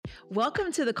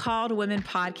Welcome to the Called Women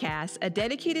podcast, a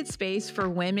dedicated space for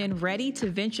women ready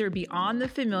to venture beyond the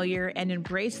familiar and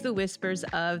embrace the whispers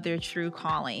of their true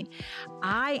calling.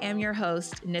 I am your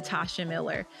host, Natasha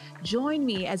Miller. Join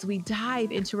me as we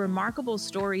dive into remarkable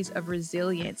stories of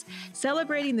resilience,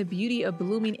 celebrating the beauty of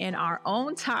blooming in our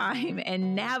own time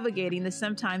and navigating the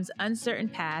sometimes uncertain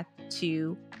path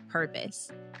to purpose.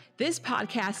 This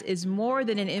podcast is more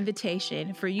than an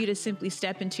invitation for you to simply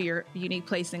step into your unique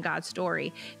place in God's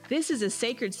story. This is a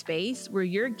sacred space where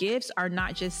your gifts are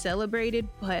not just celebrated,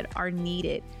 but are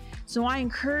needed. So I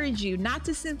encourage you not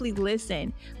to simply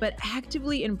listen, but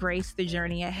actively embrace the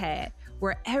journey ahead,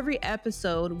 where every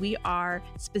episode we are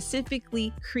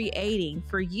specifically creating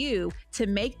for you to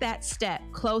make that step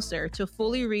closer to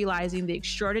fully realizing the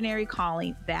extraordinary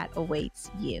calling that awaits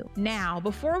you. Now,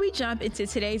 before we jump into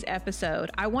today's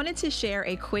episode, I wanted to share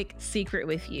a quick secret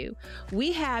with you.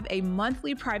 We have a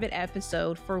monthly private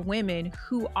episode for women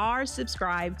who are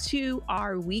subscribed to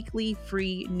our weekly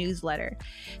free newsletter.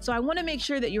 So I want to make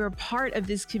sure that you're a part of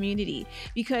this community,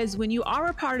 because when you are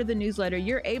a part of the newsletter,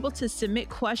 you're able to submit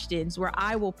questions where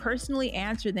I will personally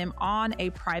answer them on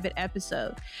a private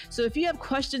episode. So if you have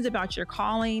questions about your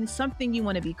calling, something you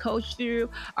want to be coached through,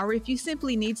 or if you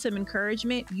simply need some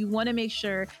encouragement, you want to make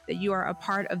sure that you are a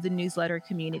part of the newsletter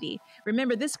community.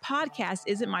 Remember, this podcast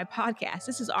isn't my podcast.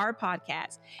 This is our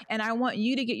podcast, and I want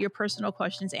you to get your personal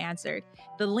questions answered.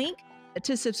 The link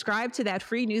to subscribe to that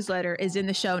free newsletter is in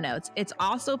the show notes. It's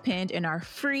also pinned in our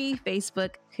free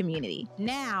Facebook community.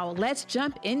 Now, let's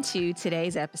jump into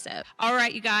today's episode. All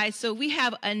right, you guys. So we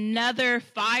have another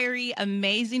fiery,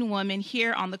 amazing woman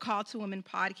here on the Call to Women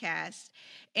podcast.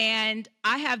 And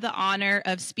I have the honor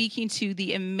of speaking to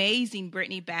the amazing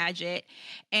Brittany Badgett.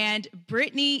 And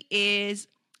Brittany is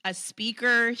a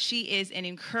speaker. She is an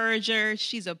encourager.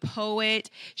 She's a poet.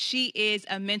 She is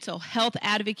a mental health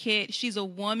advocate. She's a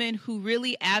woman who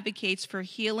really advocates for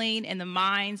healing in the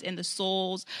minds and the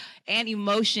souls and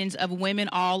emotions of women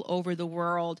all over the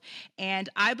world. And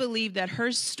I believe that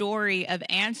her story of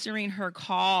answering her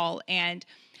call and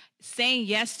saying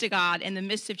yes to God in the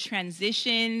midst of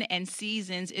transition and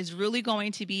seasons is really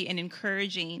going to be an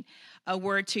encouraging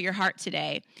word to your heart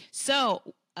today. So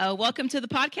welcome to the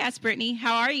podcast, Brittany.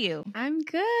 How are you? I'm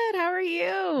good. How are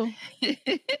you?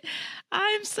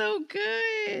 I'm so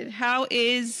good. How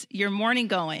is your morning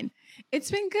going? It's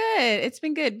been good. It's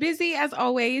been good. Busy as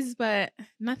always, but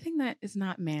nothing that is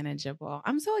not manageable.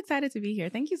 I'm so excited to be here.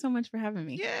 Thank you so much for having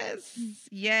me.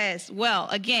 Yes. Well,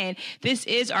 again, this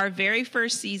is our very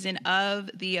first season of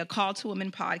the Call to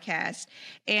Women podcast.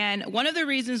 And one of the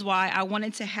reasons why I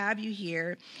wanted to have you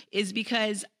here is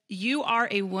because you are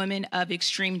a woman of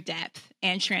extreme depth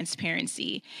and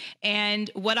transparency. And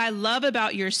what I love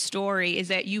about your story is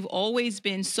that you've always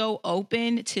been so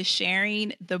open to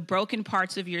sharing the broken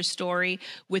parts of your story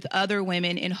with other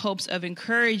women in hopes of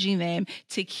encouraging them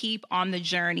to keep on the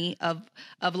journey of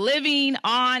living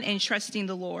on and trusting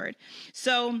the Lord.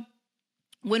 So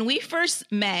when we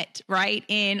first met, right,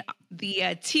 in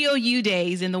the TOU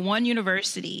days in the One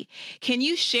University, can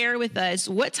you share with us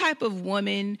what type of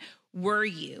woman were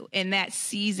you in that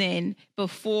season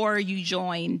before you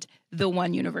joined the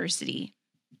One University?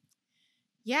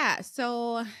 Yeah,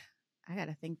 so I got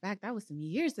to think back. That was some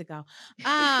years ago.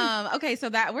 Okay, so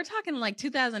that we're talking like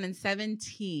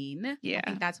 2017. Yeah. I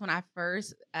think that's when I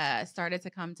first started to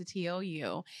come to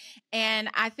TOU. And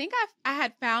I think I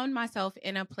had found myself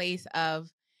in a place of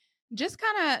just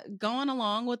kind of going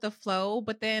along with the flow,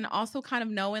 but then also kind of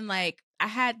knowing like I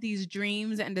had these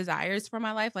dreams and desires for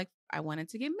my life. Like I wanted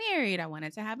to get married. I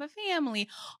wanted to have a family,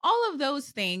 all of those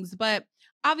things. But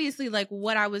obviously like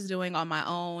what I was doing on my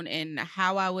own and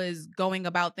how I was going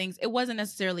about things, it wasn't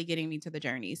necessarily getting me to the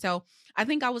journey. So I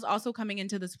think I was also coming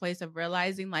into this place of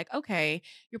realizing like, okay,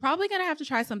 you're probably going to have to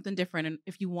try something different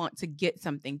if you want to get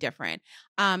something different.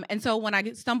 And so when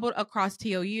I stumbled across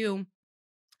TOU,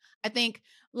 I think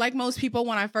like most people,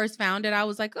 when I first found it, I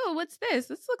was like, oh, what's this?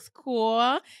 This looks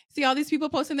cool. See all these people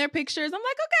posting their pictures. I'm like,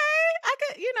 okay, I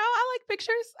could, I like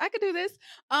pictures. I could do this.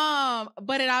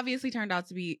 But it obviously turned out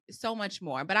to be so much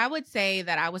more. But I would say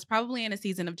that I was probably in a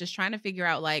season of just trying to figure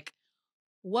out like,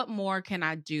 what more can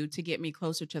I do to get me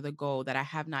closer to the goal that I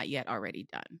have not yet already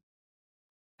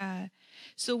done?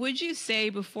 So would you say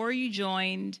before you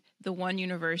joined the One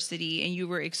University and you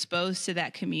were exposed to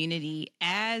that community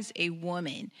as a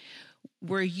woman,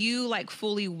 were you like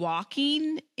fully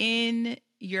walking in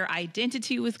your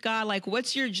identity with God? Like,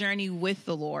 what's your journey with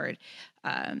the Lord?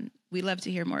 We'd love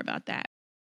to hear more about that.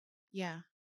 Yeah.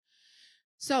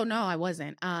 So no, I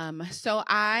wasn't. So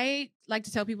I like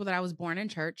to tell people that I was born in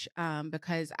church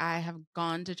because I have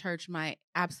gone to church my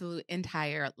absolute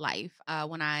entire life.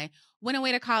 When I went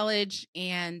away to college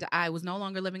and I was no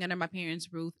longer living under my parents'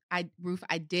 roof,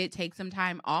 I did take some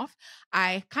time off.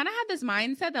 I kind of had this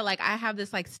mindset that like I have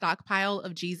this like stockpile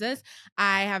of Jesus.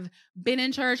 I have been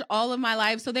in church all of my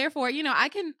life, so therefore, I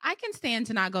can stand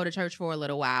to not go to church for a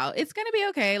little while. It's gonna be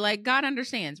okay. Like God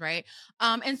understands, right?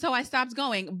 And so I stopped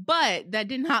going, but that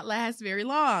did not last very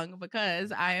long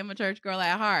because I am a church girl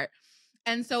at heart.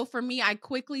 And so for me, I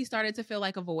quickly started to feel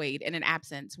like a void and an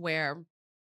absence where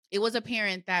it was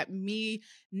apparent that me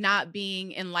not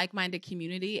being in like-minded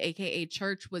community, aka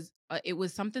church, was it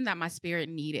was something that my spirit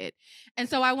needed. And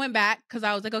so I went back because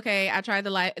I was like, okay, I tried the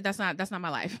life. That's not my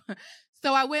life.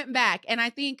 So I went back, and I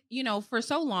think for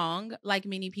so long, like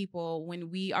many people, when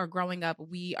we are growing up,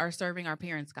 we are serving our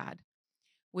parents' God.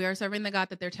 We are serving the God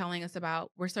that they're telling us about.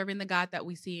 We're serving the God that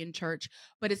we see in church.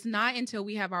 But it's not until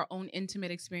we have our own intimate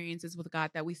experiences with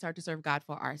God that we start to serve God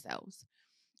for ourselves.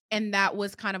 And that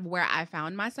was kind of where I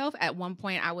found myself. At one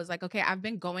point, I was like, okay, I've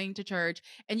been going to church,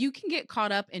 and you can get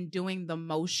caught up in doing the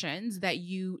motions that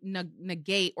you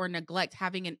negate or neglect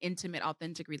having an intimate,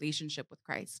 authentic relationship with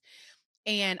Christ.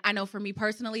 And I know for me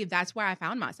personally, that's where I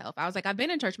found myself. I was like, I've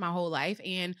been in church my whole life.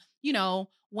 And,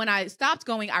 when I stopped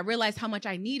going, I realized how much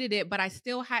I needed it, but I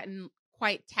still hadn't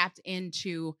quite tapped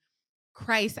into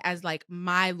Christ as like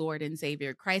my Lord and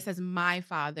Savior, Christ as my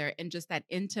Father, and just that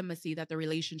intimacy that the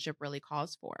relationship really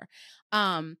calls for.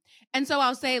 And so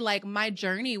I'll say like my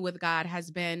journey with God has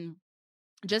been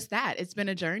just that. It's been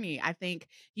a journey. I think,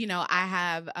 I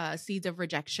have seeds of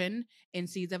rejection and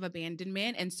seeds of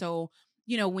abandonment. And so,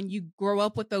 when you grow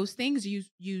up with those things,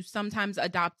 you sometimes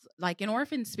adopt like an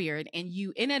orphan spirit, and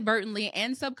you inadvertently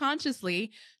and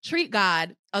subconsciously treat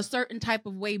God a certain type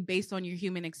of way based on your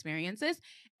human experiences.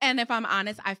 And if I'm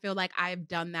honest, I feel like I've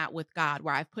done that with God,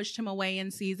 where I've pushed him away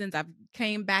in seasons. I've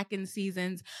came back in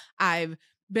seasons. I've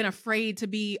been afraid to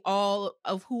be all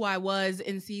of who I was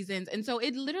in seasons. And so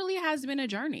it literally has been a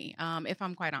journey, if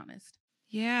I'm quite honest.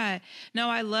 Yeah. No,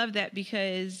 I love that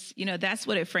because, that's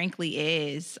what it frankly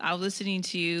is. I was listening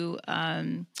to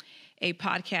a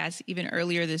podcast even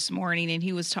earlier this morning, and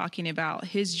he was talking about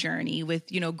his journey with,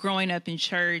 growing up in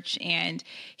church. And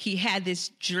he had this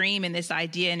dream and this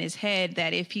idea in his head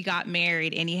that if he got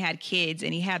married and he had kids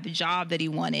and he had the job that he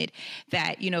wanted,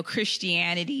 that,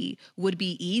 Christianity would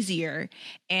be easier.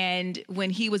 And when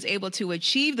he was able to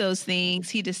achieve those things,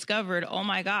 he discovered, oh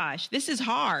my gosh, this is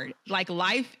hard. Like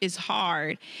life is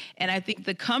hard. And I think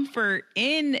the comfort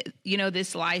in,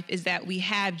 this life is that we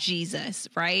have Jesus,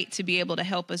 right? To be able to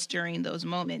help us during those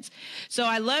moments. So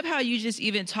I love how you just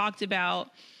even talked about,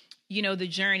 the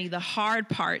journey, the hard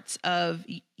parts of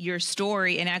your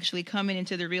story, and actually coming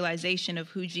into the realization of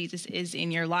who Jesus is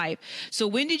in your life. So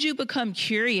when did you become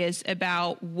curious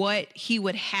about what he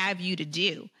would have you to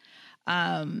do?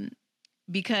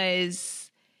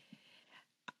 Because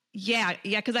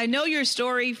because I know your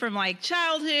story from like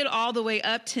childhood all the way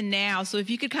up to now. So if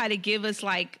you could kind of give us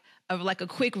like a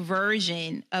quick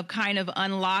version of kind of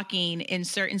unlocking in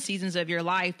certain seasons of your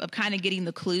life of kind of getting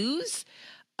the clues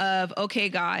of, okay,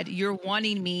 God, you're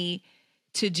wanting me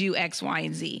to do X, Y,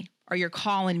 and Z, or you're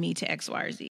calling me to X, Y,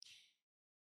 or Z.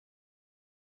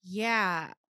 Yeah,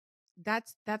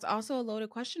 that's also a loaded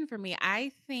question for me.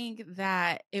 I think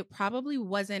that it probably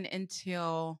wasn't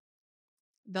until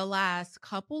the last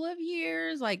couple of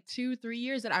years, like 2, 3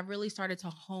 years, that I've really started to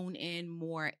hone in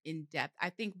more in depth.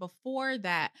 I think before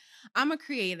that, I'm a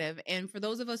creative. And for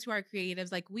those of us who are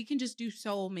creatives, like we can just do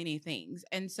so many things.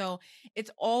 And so it's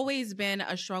always been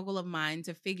a struggle of mine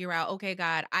to figure out, okay,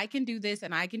 God, I can do this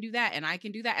and I can do that and I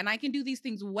can do that and I can do these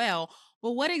things well.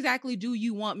 But what exactly do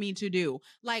you want me to do?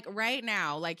 Like right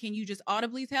now, like, can you just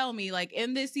audibly tell me, like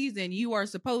in this season, you are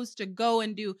supposed to go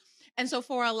and do. And so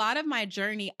for a lot of my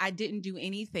journey, I didn't do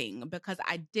anything because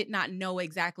I did not know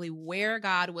exactly where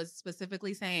God was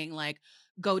specifically saying, like,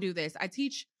 go do this. I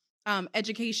teach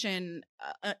education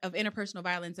of interpersonal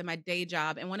violence in my day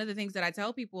job. And one of the things that I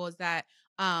tell people is that,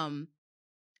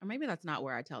 or maybe that's not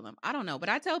where I tell them. I don't know, but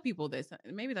I tell people this.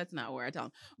 Maybe that's not where I tell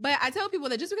them. But I tell people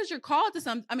that just because you're called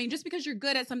to just because you're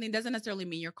good at something doesn't necessarily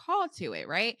mean you're called to it,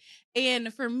 right?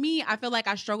 And for me, I feel like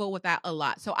I struggle with that a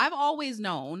lot. So I've always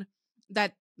known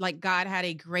that like God had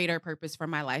a greater purpose for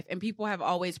my life. And people have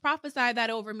always prophesied that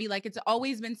over me. Like it's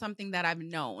always been something that I've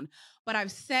known, but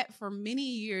I've sat for many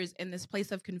years in this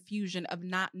place of confusion of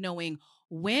not knowing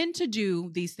when to do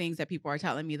these things that people are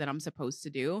telling me that I'm supposed to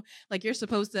do. Like you're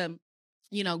supposed to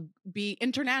be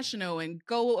international and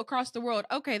go across the world.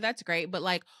 Okay, that's great. But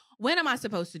like, when am I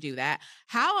supposed to do that?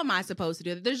 How am I supposed to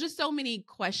do that? There's just so many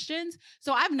questions.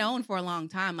 So I've known for a long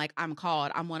time, like, I'm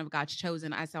called, I'm one of God's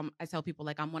chosen. I tell people,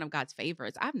 like, I'm one of God's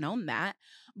favorites. I've known that,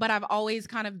 but I've always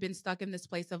kind of been stuck in this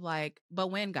place of like,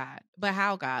 but when, God? But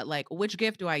how, God? Like, which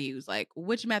gift do I use? Like,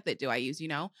 which method do I use?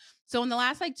 So in the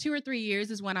last like 2 or 3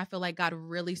 years is when I feel like God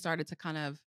really started to kind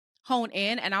of hone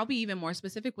in. And I'll be even more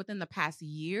specific. Within the past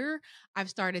year,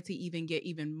 I've started to even get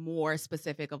even more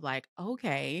specific of like,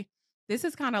 okay, this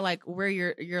is kind of like where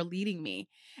you're leading me.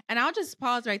 And I'll just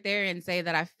pause right there and say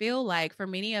that I feel like for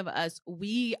many of us,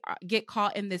 we get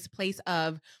caught in this place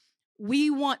of, we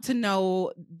want to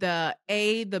know the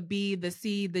A, the B, the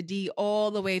C, the D,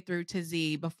 all the way through to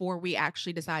Z before we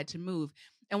actually decide to move.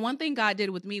 And one thing God did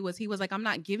with me was he was like, I'm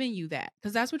not giving you that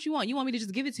because that's what you want. You want me to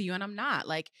just give it to you. And I'm not.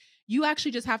 Like, you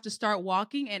actually just have to start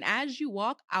walking. And as you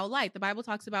walk, I'll light. The Bible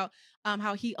talks about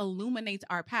how he illuminates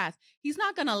our path. He's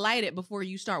not going to light it before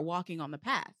you start walking on the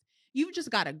path. You've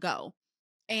just got to go.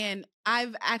 And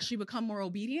I've actually become more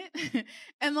obedient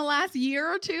in the last year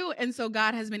or two. And so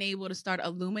God has been able to start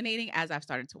illuminating as I've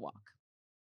started to walk.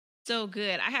 So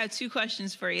good. I have 2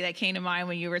 questions for you that came to mind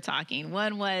when you were talking.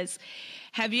 One was,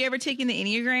 have you ever taken the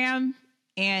Enneagram?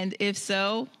 And if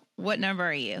so, what number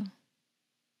are you?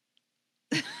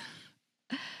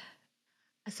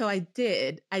 So I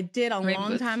did a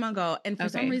long time ago. And for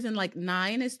some reason, like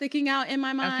 9 is sticking out in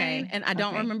my mind. Okay. And I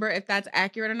don't remember if that's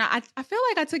accurate or not. I feel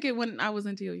like I took it when I was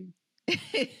in TOU.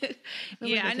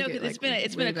 Yeah, I know, because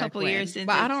it's been a couple years since.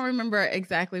 But I don't remember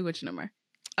exactly which number.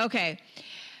 Okay.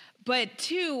 But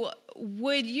 2,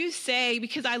 would you say,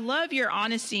 because I love your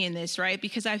honesty in this, right?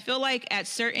 Because I feel like at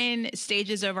certain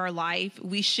stages of our life,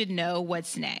 we should know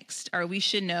what's next, or we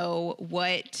should know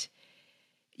what,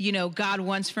 God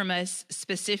wants from us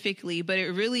specifically. But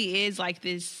it really is like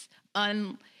this,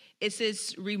 it's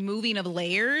this removing of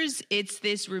layers. It's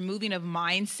this removing of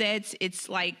mindsets. It's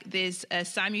like this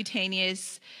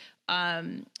simultaneous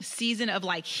season of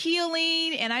like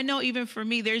healing. And I know even for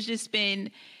me, there's just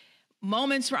been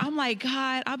moments where I'm like,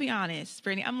 God, I'll be honest,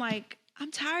 Brittany, I'm like,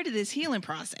 I'm tired of this healing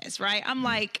process, right? I'm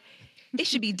like, it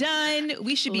should be done.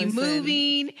 We should be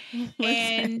moving.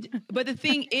 But the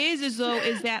thing is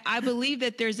that I believe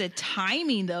that there's a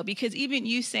timing though, because even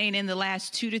you saying in the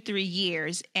last 2 to 3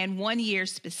 years, and 1 year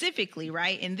specifically,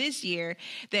 right, in this year,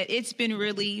 that it's been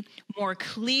really more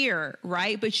clear,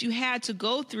 right? But you had to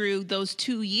go through those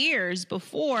 2 years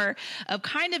before of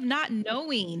kind of not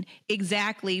knowing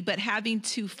exactly, but having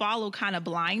to follow kind of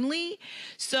blindly.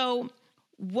 So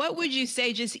what would you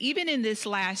say, just even in this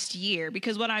last year?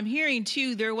 Because what I'm hearing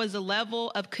too, there was a level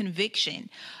of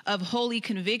conviction, of holy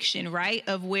conviction, right?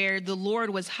 Of where the Lord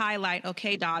was highlighting,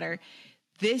 okay, daughter,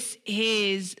 this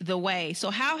is the way. So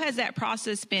how has that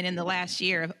process been in the last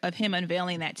year of him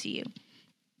unveiling that to you?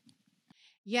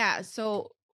 Yeah.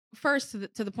 So first,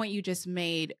 to the point you just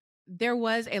made, there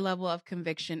was a level of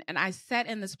conviction. And I sat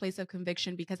in this place of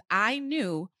conviction because I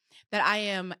knew that I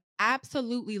am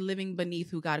absolutely living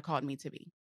beneath who God called me to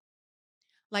be.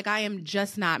 Like, I am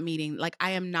not meeting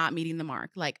the mark.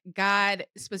 Like, God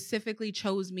specifically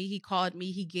chose me. He called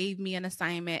me. He gave me an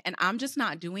assignment, and I'm just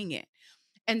not doing it.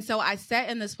 And so I sat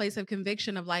in this place of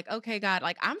conviction of like, okay, God,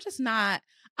 like, I'm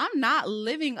not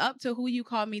living up to who you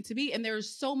called me to be. And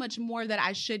there's so much more that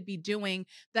I should be doing,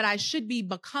 that I should be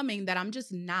becoming, that I'm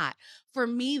just not. For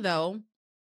me, though,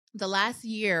 the last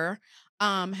year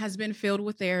has been filled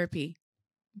with therapy.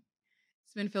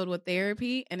 It's been filled with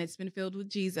therapy, and it's been filled with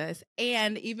Jesus.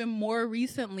 And even more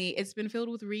recently, it's been filled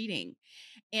with reading.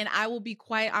 And I will be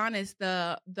quite honest,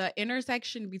 the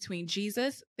intersection between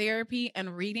Jesus, therapy,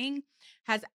 and reading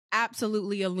has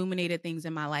absolutely illuminated things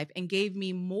in my life and gave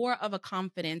me more of a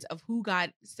confidence of who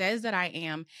God says that I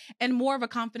am, and more of a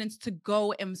confidence to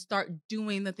go and start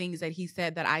doing the things that he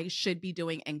said that I should be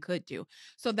doing and could do.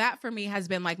 So that for me has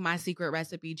been like my secret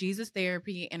recipe: Jesus,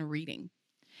 therapy, and reading.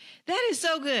 That is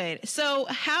so good. So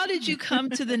how did you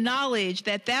come to the knowledge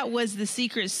that was the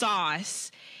secret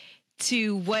sauce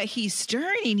to what he's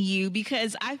stirring in you?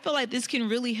 Because I feel like this can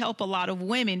really help a lot of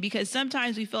women, because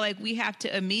sometimes we feel like we have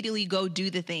to immediately go do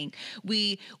the thing.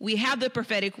 We have the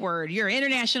prophetic word. You're an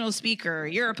international speaker.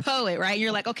 You're a poet, right?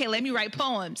 You're like, okay, let me write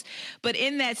poems. But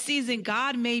in that season,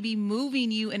 God may be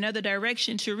moving you another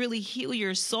direction to really heal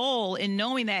your soul, and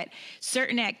knowing that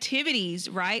certain activities,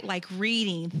 right, like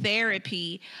reading,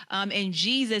 therapy, and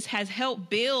Jesus has helped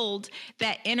build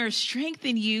that inner strength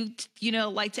in you,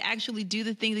 like to actually do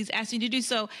the things he's asking you to do.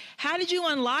 So how did you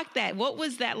unlock that? What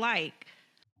was that like?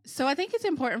 So I think it's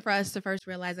important for us to first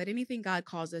realize that anything God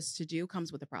calls us to do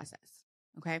comes with a process.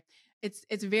 Okay.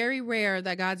 it's very rare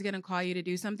that God's going to call you to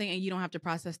do something and you don't have to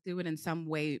process through it in some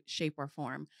way, shape, or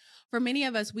form. For many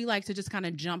of us, we like to just kind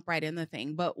of jump right in the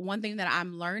thing. But one thing that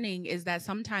I'm learning is that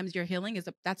sometimes your healing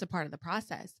that's a part of the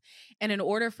process. And in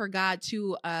order for God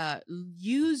to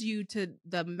use you to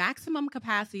the maximum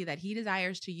capacity that He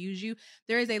desires to use you,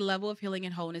 there is a level of healing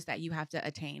and wholeness that you have to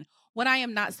attain. What I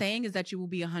am not saying is that you will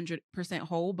be 100%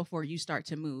 whole before you start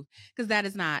to move, because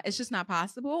it's just not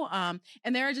possible. And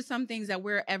there are just some things that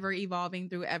we're ever evolving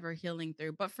through, ever healing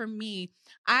through. But for me,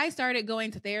 I started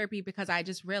going to therapy because I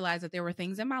just realized that there were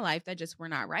things in my life that just were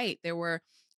not right. There were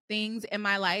things in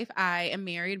my life. I am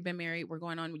married, been married. We're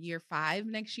going on year 5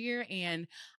 next year. And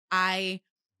I,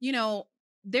 you know,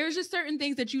 there's just certain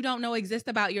things that you don't know exist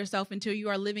about yourself until you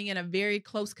are living in a very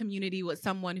close community with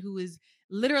someone who is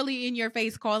literally in your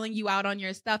face, calling you out on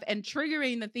your stuff and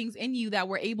triggering the things in you that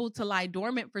were able to lie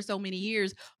dormant for so many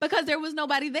years because there was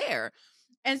nobody there.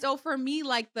 And so for me,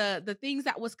 like the things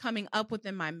that was coming up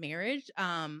within my marriage,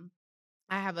 I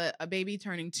have a baby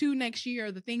turning 2 next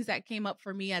year. The things that came up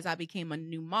for me as I became a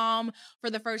new mom for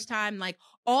the first time, like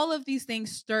all of these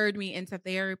things stirred me into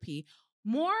therapy.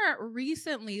 More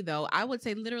recently, though, I would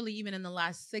say literally even in the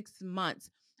last 6 months,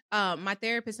 my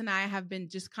therapist and I have been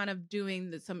just kind of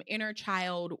doing some inner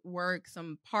child work,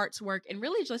 some parts work, and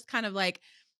really just kind of like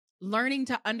learning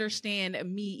to understand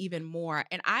me even more.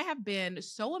 And I have been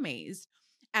so amazed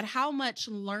at how much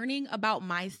learning about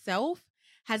myself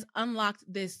has unlocked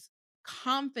this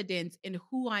confidence in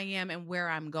who I am and where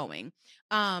I'm going.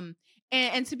 And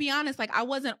to be honest, like I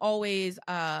wasn't always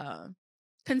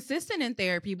consistent in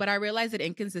therapy, but I realized that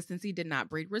inconsistency did not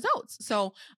breed results.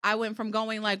 So I went from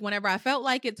going like whenever I felt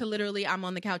like it to literally I'm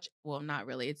on the couch. Well, not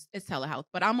really. It's telehealth,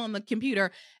 but I'm on the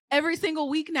computer every single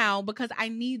week now because I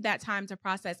need that time to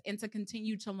process and to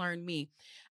continue to learn me.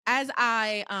 As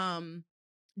I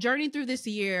journeyed through this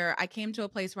year, I came to a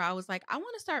place where I was like, I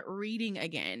want to start reading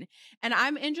again. And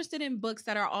I'm interested in books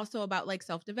that are also about like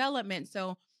self-development.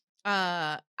 So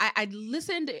I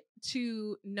listened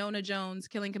to Nona Jones'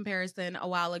 Killing Comparison a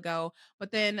while ago,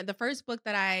 but then the first book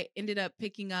that I ended up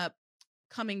picking up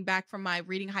coming back from my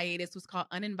reading hiatus was called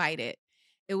Uninvited.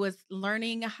 It was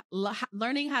learning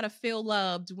how to feel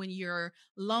loved when you're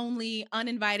lonely,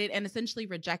 uninvited, and essentially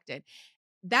rejected.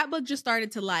 That book just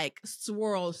started to like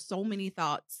swirl so many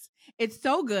thoughts. It's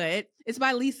so good. It's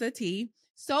by Lisa T.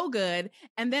 So good.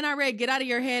 And then I read Get Out of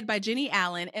Your Head by Jenny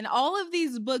Allen. And all of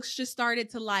these books just started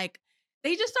to like,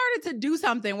 they just started to do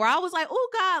something where I was like, oh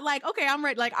God, like, okay, I'm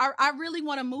ready. Like, I really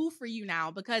want to move for you now.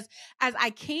 Because as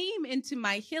I came into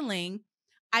my healing,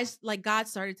 God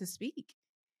started to speak.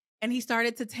 And He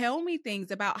started to tell me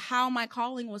things about how my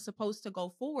calling was supposed to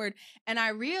go forward. And I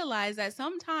realized that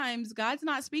sometimes God's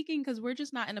not speaking because we're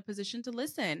just not in a position to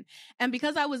listen. And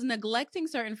because I was neglecting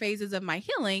certain phases of my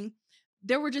healing,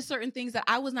 there were just certain things that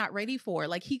I was not ready for.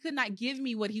 Like He could not give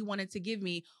me what He wanted to give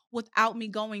me without me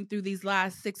going through these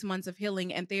last 6 months of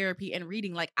healing and therapy and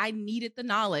reading. Like I needed the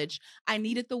knowledge, I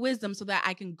needed the wisdom so that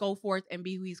I can go forth and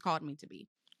be who He's called me to be.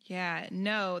 Yeah,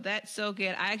 no, that's so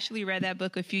good. I actually read that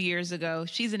book a few years ago.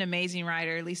 She's an amazing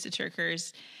writer, Lisa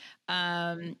Turkers.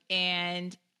 And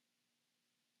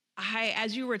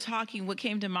as you were talking, what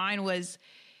came to mind was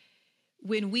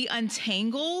when we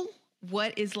untangle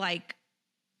what is like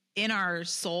in our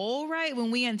soul, right?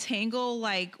 When we untangle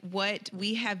like what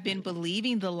we have been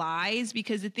believing, the lies,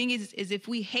 because the thing is if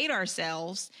we hate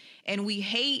ourselves and we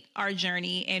hate our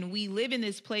journey and we live in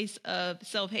this place of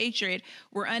self-hatred,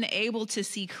 we're unable to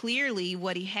see clearly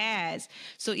what He has.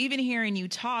 So even hearing you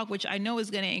talk, which I know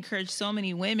is going to encourage so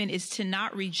many women, is to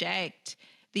not reject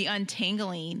the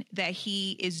untangling that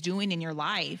He is doing in your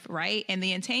life, right? And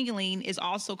the untangling is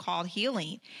also called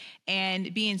healing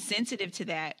and being sensitive to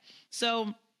that.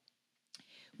 So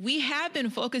we have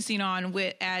been focusing on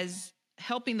as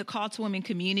helping the Call to Women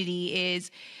community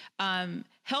is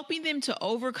helping them to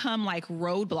overcome like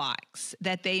roadblocks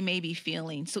that they may be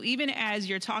feeling. So even as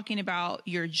you're talking about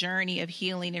your journey of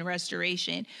healing and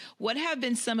restoration, what have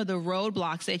been some of the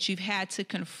roadblocks that you've had to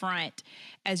confront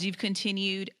as you've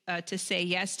continued to say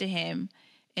yes to Him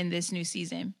in this new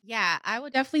season? Yeah, I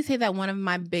would definitely say that one of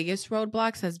my biggest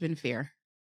roadblocks has been fear.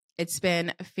 It's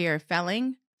been fear of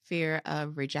failing, fear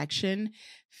of rejection,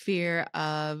 fear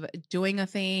of doing a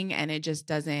thing and it just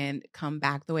doesn't come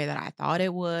back the way that I thought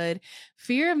it would,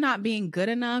 fear of not being good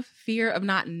enough, fear of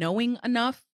not knowing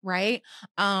enough, right?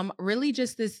 Really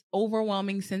just this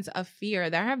overwhelming sense of fear.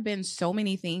 There have been so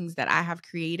many things that I have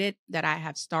created, that I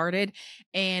have started,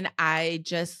 and I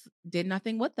just did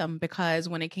nothing with them because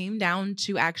when it came down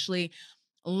to actually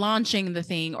launching the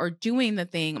thing or doing the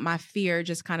thing, my fear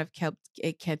just kind of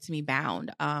kept me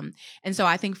bound. And so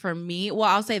I think for me, well,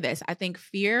 I'll say this: I think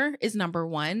fear is number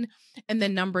one, and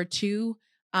then number two,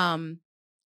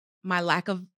 my lack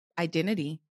of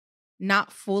identity,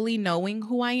 not fully knowing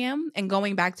who I am, and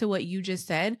going back to what you just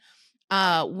said.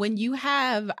 When you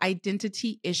have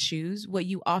identity issues, what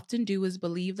you often do is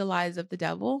believe the lies of the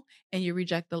devil and you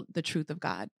reject the truth of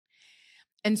God.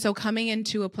 And so coming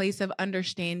into a place of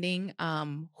understanding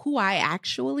who I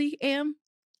actually am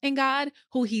in God,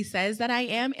 who he says that I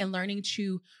am, and learning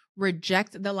to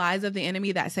reject the lies of the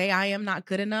enemy that say I am not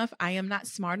good enough, I am not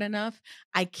smart enough,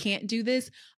 I can't do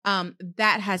this,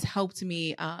 that has helped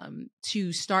me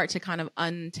to start to kind of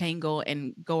untangle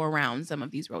and go around some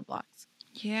of these roadblocks.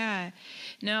 Yeah,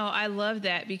 no, I love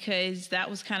that, because that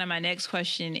was kind of my next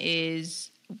question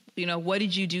is, what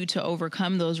did you do to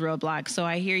overcome those roadblocks? So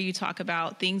I hear you talk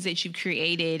about things that you've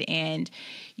created and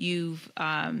you've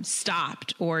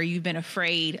stopped, or you've been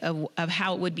afraid of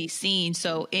how it would be seen.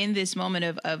 So in this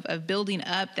moment of building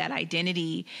up that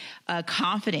identity,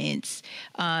 confidence,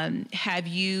 have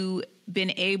you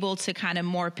been able to kind of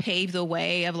more pave the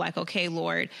way of like, okay,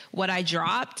 Lord, what I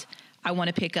dropped, I want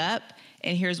to pick up,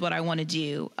 and here's what I want to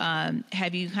do.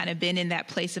 Have you kind of been in that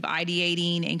place of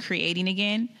ideating and creating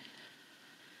again?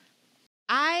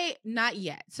 Not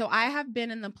yet. So I have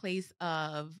been in the place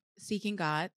of seeking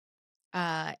God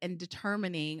and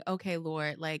determining, okay,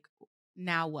 Lord, like,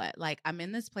 now what? Like, I'm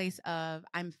in this place of,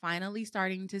 I'm finally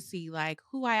starting to see like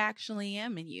who I actually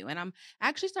am in you. And I'm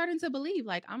actually starting to believe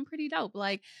like I'm pretty dope.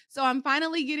 Like, so I'm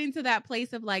finally getting to that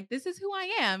place of like, this is who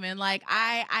I am. And like,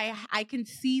 I can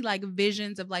see like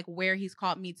visions of like where he's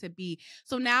called me to be.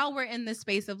 So now we're in this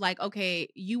space of like, okay,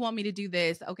 you want me to do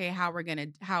this. Okay. How are we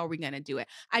going to do it?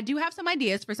 I do have some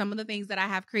ideas for some of the things that I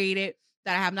have created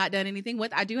that I have not done anything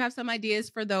with. I do have some ideas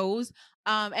for those.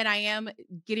 And I am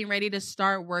getting ready to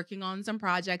start working on some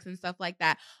projects and stuff like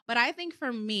that. But I think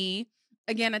for me,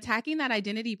 again, attacking that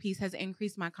identity piece has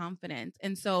increased my confidence.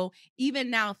 And so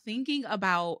even now thinking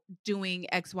about doing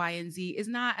X, Y, and Z is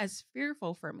not as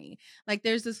fearful for me. Like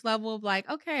there's this level of like,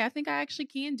 okay, I think I actually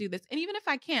can do this. And even if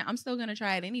I can't, I'm still going to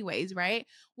try it anyways. Right.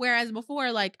 Whereas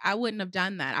before, like I wouldn't have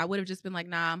done that. I would have just been like,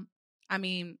 nah, I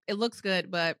mean, it looks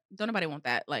good, but don't nobody want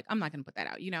that. Like, I'm not going to put that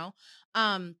out,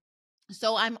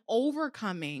 So I'm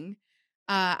overcoming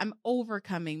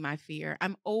my fear.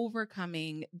 I'm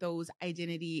overcoming those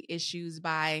identity issues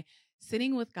by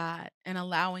sitting with God and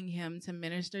allowing him to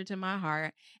minister to my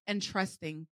heart and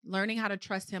learning how to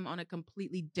trust him on a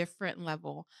completely different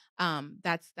level.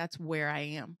 That's where I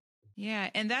am. Yeah,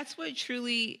 and that's what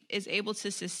truly is able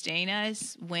to sustain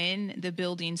us when the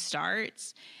building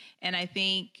starts. And I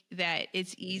think that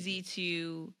it's easy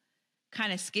to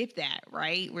kind of skip that,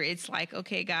 right? Where it's like,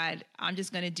 okay, God, I'm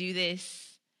just going to do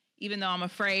this. Even though I'm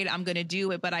afraid, I'm going to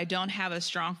do it, but I don't have a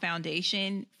strong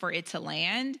foundation for it to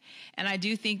land. And I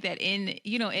do think that in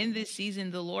this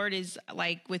season, the Lord is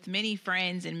like with many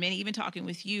friends and many, even talking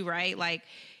with you, right? Like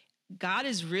God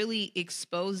is really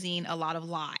exposing a lot of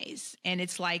lies. And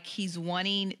it's like he's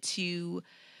wanting to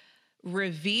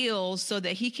reveal so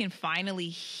that he can finally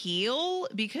heal,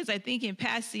 because I think in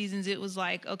past seasons it was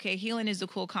like, okay, healing is a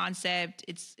cool concept,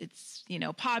 it's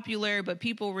popular, but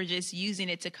people were just using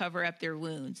it to cover up their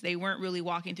wounds. They weren't really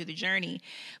walking through the journey.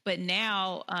 But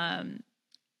now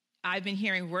I've been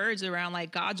hearing words around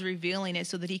like God's revealing it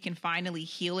so that he can finally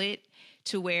heal it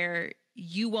to where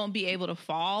you won't be able to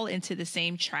fall into the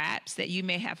same traps that you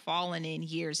may have fallen in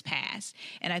years past.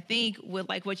 And I think with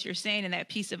like what you're saying, and that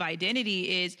piece of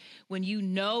identity is when you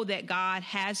know that God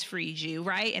has freed you,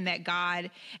 right? And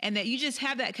that you just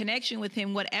have that connection with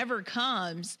him, whatever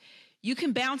comes, you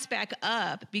can bounce back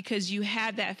up because you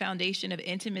have that foundation of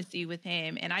intimacy with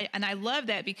him. And I love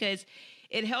that, because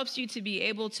it helps you to be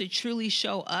able to truly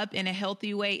show up in a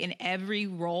healthy way in every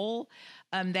role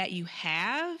that you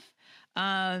have.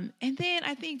 And then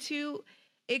I think too,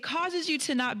 it causes you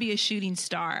to not be a shooting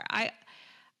star.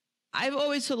 I've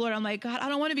always told the Lord, I'm like, God, I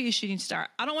don't want to be a shooting star.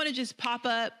 I don't want to just pop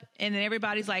up and then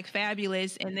everybody's like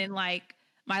fabulous and then like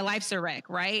my life's a wreck,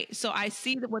 right? So I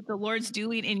see that what the Lord's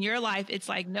doing in your life, it's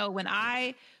like, no, when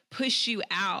I push you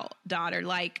out, daughter,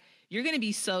 like you're going to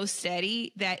be so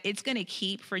steady that it's going to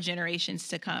keep for generations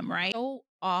to come, right? So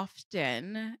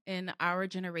often in our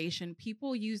generation,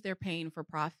 people use their pain for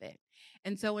profit.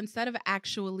 And so instead of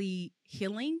actually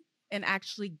healing and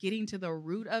actually getting to the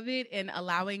root of it and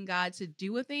allowing God to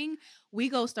do a thing, we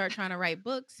go start trying to write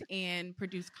books and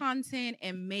produce content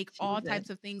and make all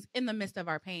types of things in the midst of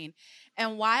our pain.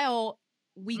 And while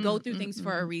we go through things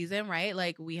for a reason, right?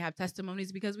 Like we have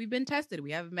testimonies because we've been tested.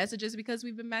 We have messages because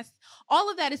we've been messed.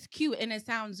 All of that is cute and it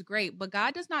sounds great, but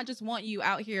God does not just want you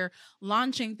out here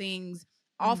launching things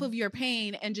off of your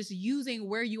pain and just using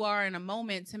where you are in a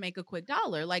moment to make a quick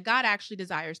dollar. Like God actually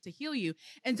desires to heal you.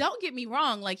 And don't get me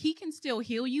wrong, like he can still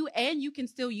heal you and you can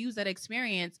still use that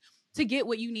experience to get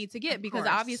what you need to get, because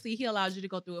obviously he allows you to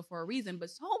go through it for a reason. But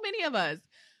so many of us,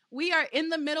 we are in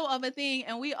the middle of a thing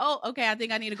and I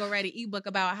think I need to go write an ebook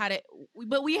about how to,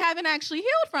 but we haven't actually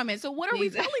healed from it. So what are we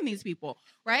telling these people?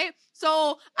 Right.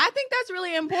 So I think that's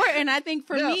really important. I think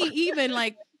for me, even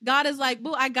like God is like,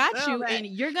 boo, I got you and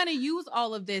you're going to use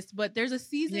all of this, but there's a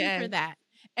season for that.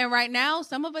 And right now,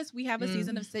 some of us, we have a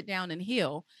season of sit down and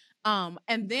heal.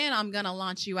 And then I'm going to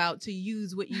launch you out to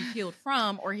use what you've healed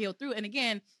from or healed through. And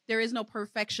again, there is no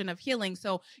perfection of healing.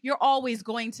 So you're always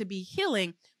going to be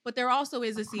healing, but there also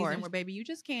is a season where, baby,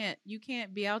 you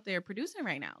can't be out there producing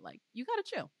right now. Like you got to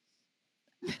chill.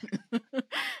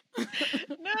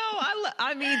 No,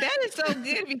 I mean, that is so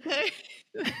good because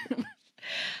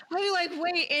I mean, like,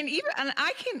 wait,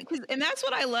 and that's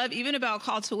what I love even about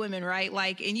Call to Women, right?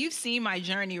 Like, and you've seen my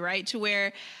journey, right? To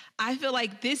where I feel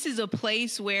like this is a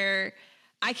place where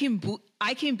I can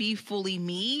be fully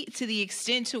me, to the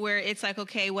extent to where it's like,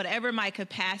 okay, whatever my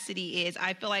capacity is,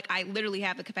 I feel like I literally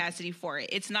have the capacity for it.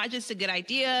 It's not just a good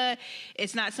idea.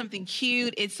 It's not something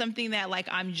cute. It's something that like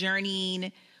I'm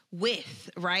journeying with,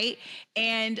 right?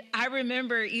 And I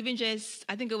remember even just,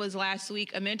 I think it was last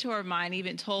week, a mentor of mine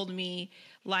even told me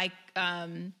like,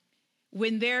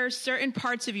 when there are certain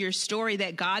parts of your story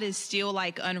that God is still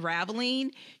like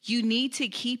unraveling, you need to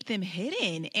keep them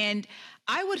hidden. And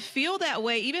I would feel that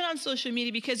way even on social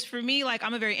media, because for me, like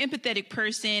I'm a very empathetic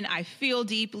person. I feel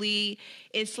deeply.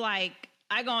 It's like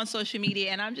I go on social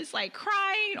media and I'm just like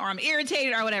crying or I'm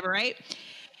irritated or whatever, right?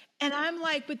 And I'm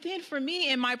like, but then for me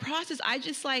in my process, I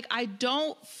just like, I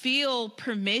don't feel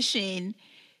permission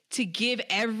to give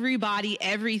everybody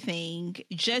everything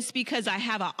just because I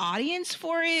have an audience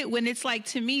for it, when it's like,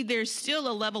 to me, there's still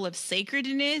a level of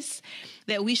sacredness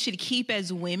that we should keep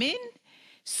as women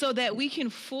so that we can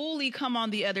fully come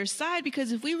on the other side.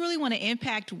 Because if we really want to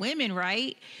impact women,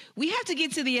 right, we have to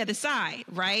get to the other side,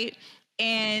 right?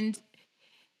 And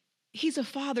he's a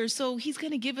father, so he's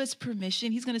going to give us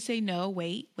permission. He's going to say, no,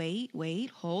 wait,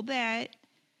 hold that.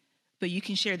 But you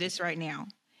can share this right now.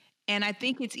 And I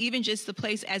think it's even just the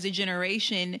place as a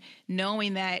generation,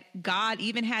 knowing that God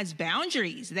even has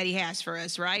boundaries that he has for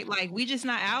us, right? Like we just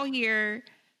not out here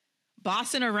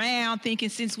bossing around thinking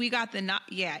since we got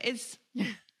it's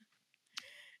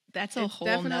that's a whole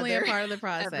definitely a part of the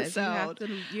process.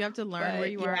 You have to learn where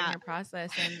you are in your process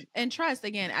and trust.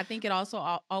 Again, I think it also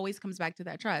always comes back to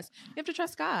that trust. You have to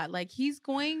trust God. Like he's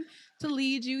going to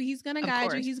lead you. He's going to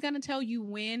guide you. He's going to tell you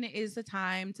when is the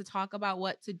time to talk about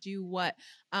what to do, what.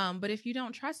 But if you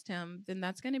don't trust him, then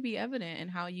that's going to be evident in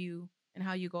how you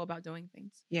go about doing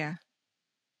things. Yeah.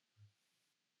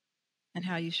 And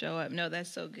how you show up. No, that's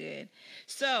so good.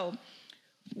 So,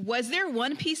 was there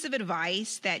one piece of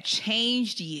advice that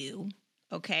changed you,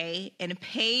 okay, and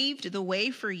paved the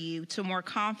way for you to more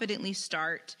confidently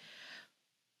start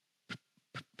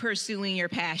pursuing your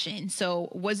passion? So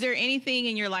was there anything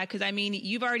in your life, because I mean,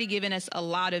 you've already given us a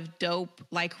lot of dope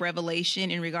like revelation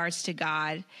in regards to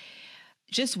God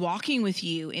just walking with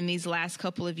you in these last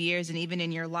couple of years and even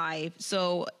in your life.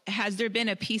 So has there been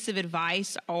a piece of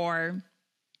advice or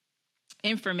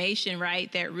information, right,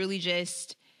 that really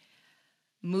just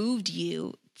moved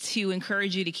you to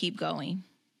encourage you to keep going?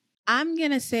 I'm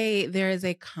going to say there is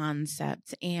a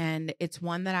concept, and it's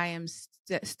one that I am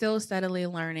still steadily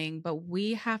learning, but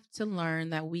we have to learn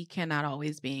that we cannot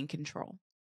always be in control.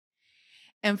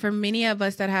 And for many of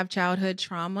us that have childhood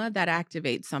trauma, that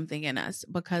activates something in us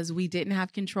because we didn't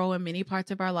have control in many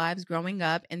parts of our lives growing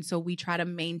up. And so we try to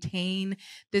maintain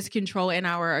this control in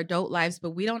our adult lives,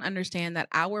 but we don't understand that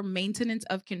our maintenance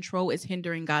of control is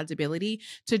hindering God's ability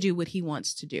to do what he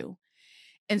wants to do.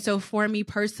 And so for me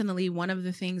personally, one of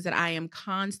the things that I am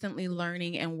constantly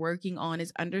learning and working on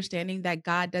is understanding that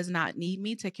God does not need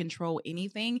me to control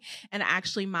anything. And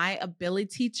actually my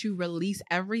ability to release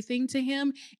everything to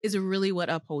him is really what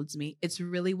upholds me. It's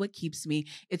really what keeps me.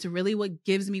 It's really what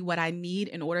gives me what I need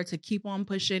in order to keep on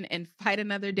pushing and fight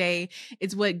another day.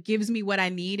 It's what gives me what I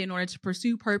need in order to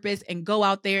pursue purpose and go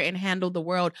out there and handle the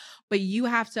world. But you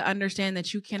have to understand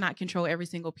that you cannot control every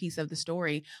single piece of the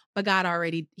story, but God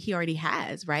already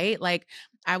has. Right? Like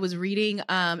I was reading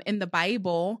in the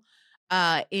Bible,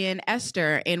 in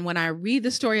Esther. And when I read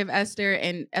the story of Esther,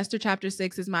 and Esther chapter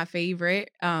 6 is my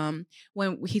favorite,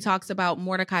 when he talks about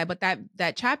Mordecai, but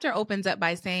that chapter opens up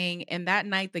by saying, "And that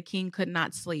night the king could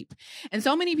not sleep." And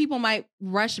so many people might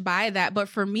rush by that, but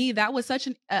for me, that was such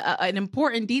an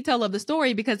important detail of the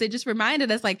story, because it just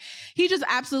reminded us, like, he just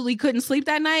absolutely couldn't sleep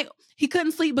that night. He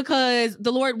couldn't sleep because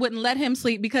the Lord wouldn't let him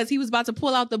sleep, because he was about to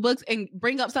pull out the books and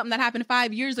bring up something that happened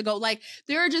 5 years ago. Like,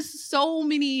 there are just so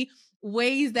many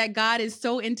ways that God is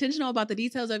so intentional about the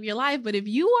details of your life. But if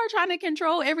you are trying to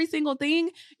control every single thing,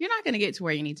 you're not going to get to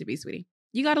where you need to be, sweetie.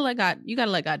 You got to let God do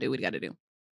what he got to do.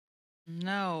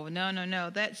 No.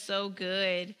 That's so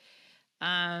good.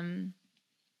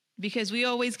 Because we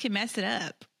always can mess it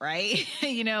up, right?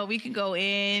 We can go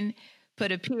in,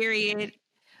 put a period,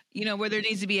 where there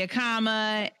needs to be a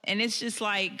comma. And it's just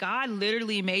like, God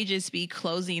literally may just be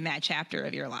closing that chapter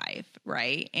of your life,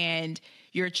 right? And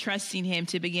you're trusting him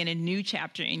to begin a new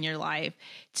chapter in your life,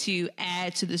 to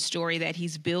add to the story that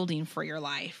he's building for your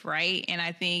life, right? And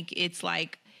I think it's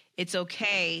like, it's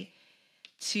okay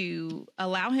to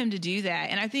allow him to do that.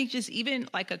 And I think just even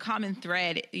like a common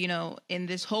thread, in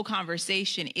this whole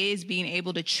conversation is being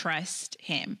able to trust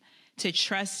him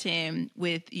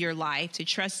with your life, to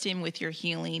trust him with your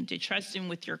healing, to trust him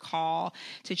with your call,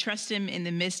 to trust him in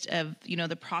the midst of,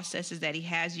 the processes that he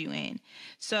has you in.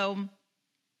 So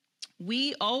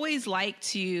we always like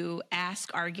to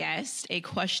ask our guests a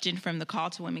question from the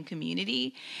Call to Women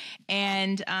community.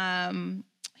 And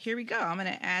here we go. I'm going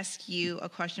to ask you a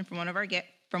question from one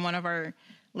of our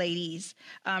ladies.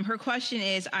 Her question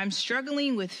is, I'm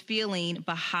struggling with feeling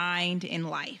behind in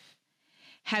life.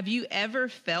 Have you ever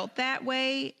felt that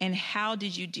way, and how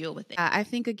did you deal with it? I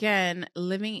think, again,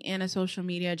 living in a social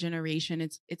media generation,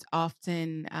 it's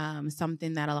often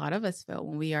something that a lot of us feel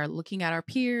when we are looking at our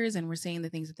peers and we're seeing the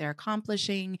things that they're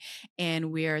accomplishing,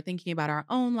 and we're thinking about our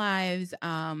own lives.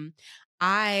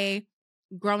 I,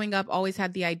 growing up, always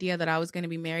had the idea that I was going to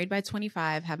be married by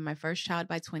 25, have my first child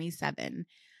by 27.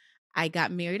 I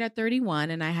got married at 31,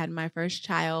 and I had my first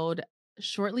child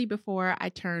shortly before I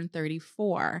turned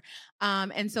 34.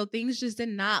 And so things just did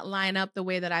not line up the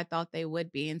way that I thought they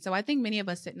would be. And so I think many of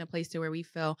us sit in a place to where we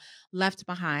feel left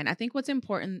behind. I think what's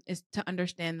important is to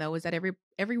understand, though, is that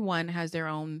everyone has their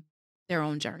own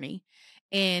journey,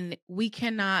 and we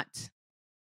cannot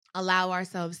allow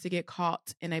ourselves to get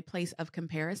caught in a place of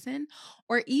comparison,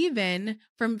 or even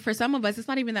for some of us, it's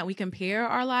not even that we compare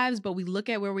our lives, but we look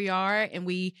at where we are and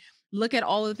we look at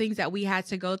all the things that we had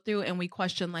to go through, and we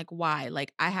question, like, why?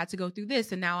 Like, I had to go through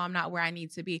this and now I'm not where I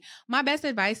need to be. My best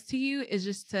advice to you is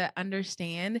just to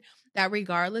understand that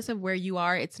regardless of where you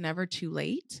are, it's never too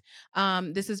late.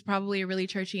 This is probably a really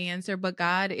churchy answer, but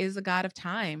God is a God of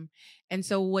time. And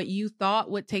so what you thought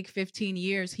would take 15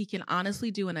 years, he can honestly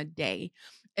do in a day.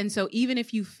 And so even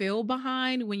if you feel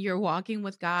behind, when you're walking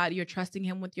with God, you're trusting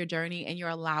him with your journey and you're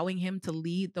allowing him to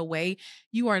lead the way,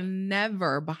 you are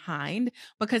never behind,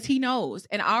 because he knows.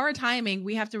 And our timing,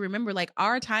 we have to remember, like,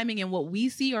 our timing and what we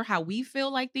see or how we feel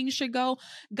like things should go,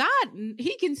 God,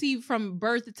 he can see from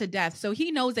birth to death. So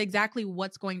he knows exactly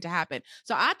what's going to happen.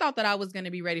 So I thought that I was going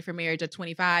to be ready for marriage at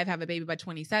 25, have a baby by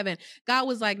 27. God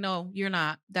was like, no, you're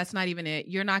not. That's not even it.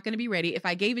 You're not going to be ready. If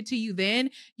I gave it to you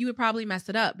then, you would probably mess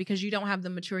it up because you don't have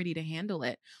the maturity to handle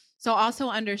it. So also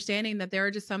understanding that there are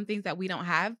just some things that we don't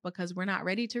have because we're not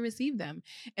ready to receive them,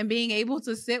 and being able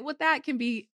to sit with that can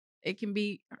be a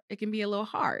little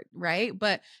hard, right?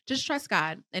 But just trust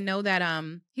God and know that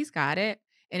he's got it.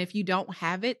 And if you don't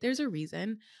have it, there's a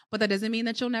reason, but that doesn't mean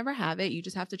that you'll never have it. You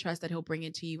just have to trust that he'll bring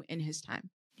it to you in his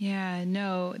time. Yeah,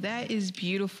 no, that is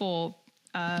beautiful.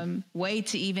 Way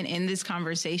to even end this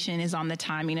conversation is on the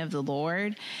timing of the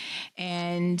Lord.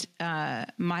 And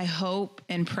my hope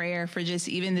and prayer for just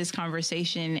even this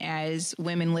conversation as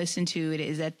women listen to it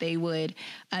is that they would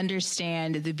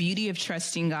understand the beauty of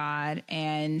trusting God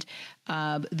and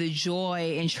the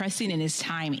joy in trusting in his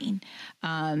timing,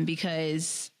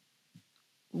 because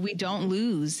we don't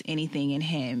lose anything in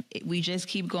him. We just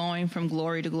keep going from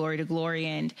glory to glory to glory.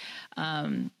 And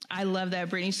I love that,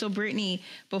 Brittany. So Brittany,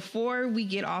 before we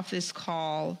get off this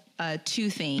call, two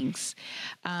things.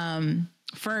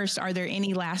 First, are there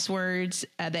any last words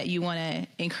that you want to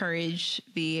encourage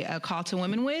the Call to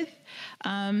Women with?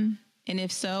 And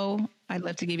if so, I'd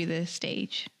love to give you the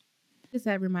stage.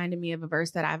 That reminded me of a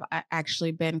verse that I've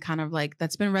actually been kind of like,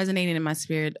 that's been resonating in my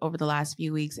spirit over the last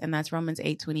few weeks. And that's Romans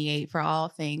 8:28. For all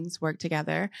things work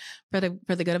together for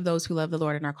the good of those who love the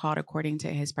Lord and are called according to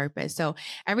his purpose. So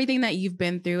everything that you've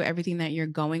been through, everything that you're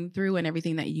going through, and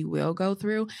everything that you will go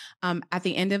through, at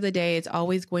the end of the day, it's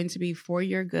always going to be for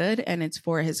your good and it's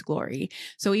for his glory.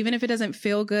 So even if it doesn't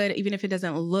feel good, even if it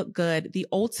doesn't look good, the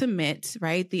ultimate,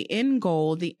 right? The end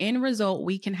goal, the end result,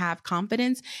 we can have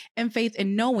confidence and faith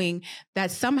in knowing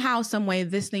that somehow, some way,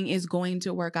 this thing is going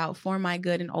to work out for my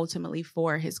good and ultimately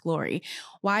for his glory.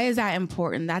 Why is that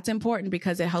important? That's important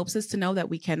because it helps us to know that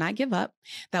we cannot give up,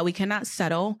 that we cannot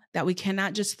settle, that we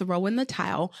cannot just throw in the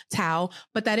towel,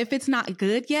 but that if it's not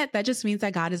good yet, that just means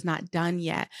that God is not done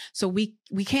yet. So we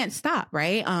can't stop,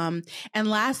 right? And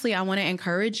lastly, I want to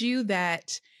encourage you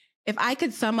that if I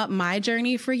could sum up my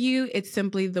journey for you, it's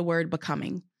simply the word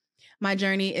becoming. My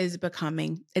journey is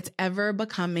becoming. It's ever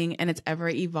becoming and it's ever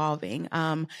evolving.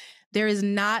 There is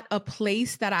not a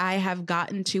place that I have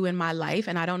gotten to in my life,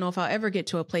 and I don't know if I'll ever get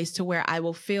to a place to where I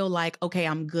will feel like, okay,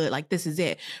 I'm good. Like this is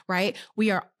it, right?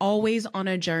 We are always on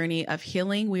a journey of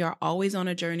healing. We are always on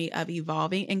a journey of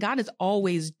evolving, and God is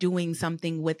always doing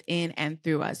something within and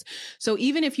through us. So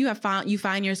even if you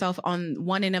find yourself on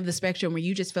one end of the spectrum where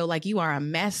you just feel like you are a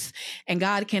mess and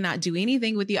God cannot do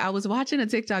anything with you. I was watching a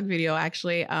TikTok video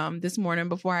actually this morning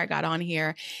before I got on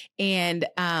here, and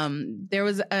there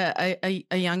was a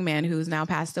young man who's now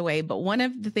passed away. But one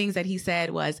of the things that he said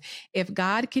was, if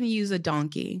God can use a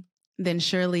donkey, then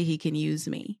surely he can use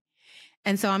me.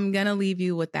 And so I'm going to leave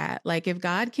you with that. Like if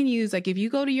God can use, like if you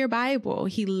go to your Bible,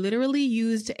 he literally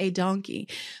used a donkey.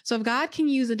 So if God can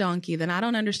use a donkey, then I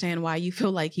don't understand why you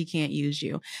feel like he can't use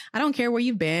you. I don't care where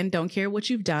you've been. Don't care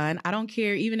what you've done. I don't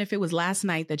care even if it was last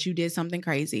night that you did something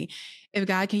crazy. If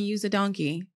God can use a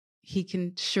donkey, he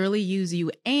can surely use you,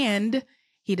 and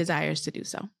he desires to do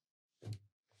so.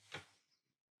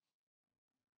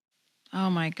 Oh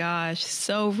my gosh.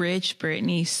 So rich,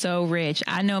 Brittany. So rich.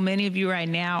 I know many of you right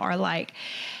now are like,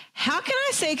 how can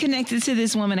I stay connected to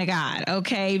this woman of God?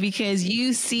 Okay. Because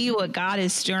you see what God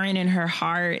is stirring in her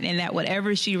heart, and that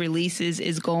whatever she releases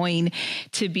is going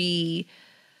to be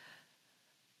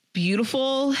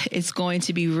beautiful. It's going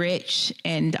to be rich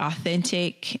and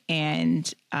authentic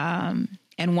and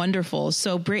wonderful.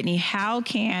 So Brittany, how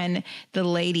can the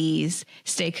ladies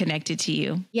stay connected to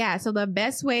you? Yeah. So the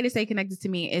best way to stay connected to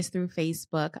me is through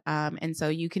Facebook. And so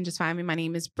you can just find me. My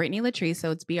name is Brittany Latrice. So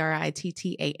it's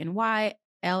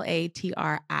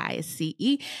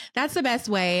BrittanyLatrice. That's the best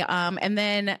way. And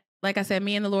then, like I said,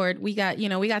 me and the Lord, we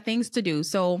got things to do.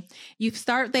 So you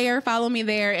start there, follow me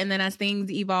there. And then as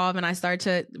things evolve and I start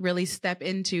to really step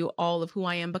into all of who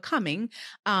I am becoming,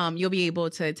 you'll be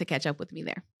able to catch up with me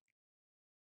there.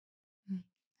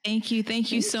 Thank you.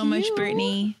 Thank you so much,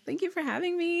 Brittany. Thank you for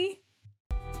having me.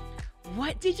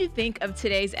 What did you think of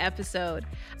today's episode?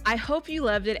 I hope you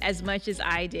loved it as much as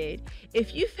I did.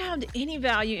 If you found any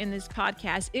value in this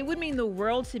podcast, it would mean the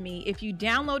world to me if you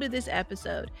downloaded this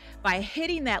episode by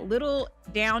hitting that little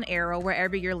down arrow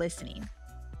wherever you're listening.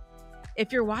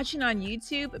 If you're watching on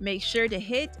YouTube, make sure to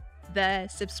hit the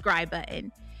subscribe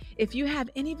button. If you have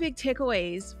any big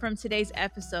takeaways from today's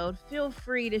episode, feel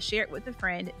free to share it with a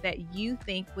friend that you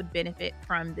think would benefit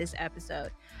from this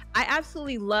episode. I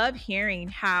absolutely love hearing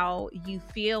how you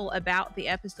feel about the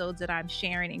episodes that I'm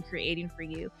sharing and creating for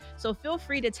you. So feel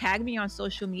free to tag me on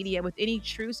social media with any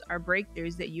truths or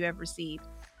breakthroughs that you have received.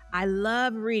 I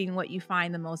love reading what you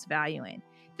find the most value in.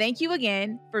 Thank you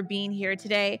again for being here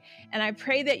today, and I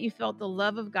pray that you felt the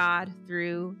love of God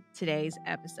through today's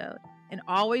episode. And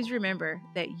always remember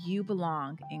that you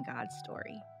belong in God's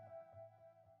story.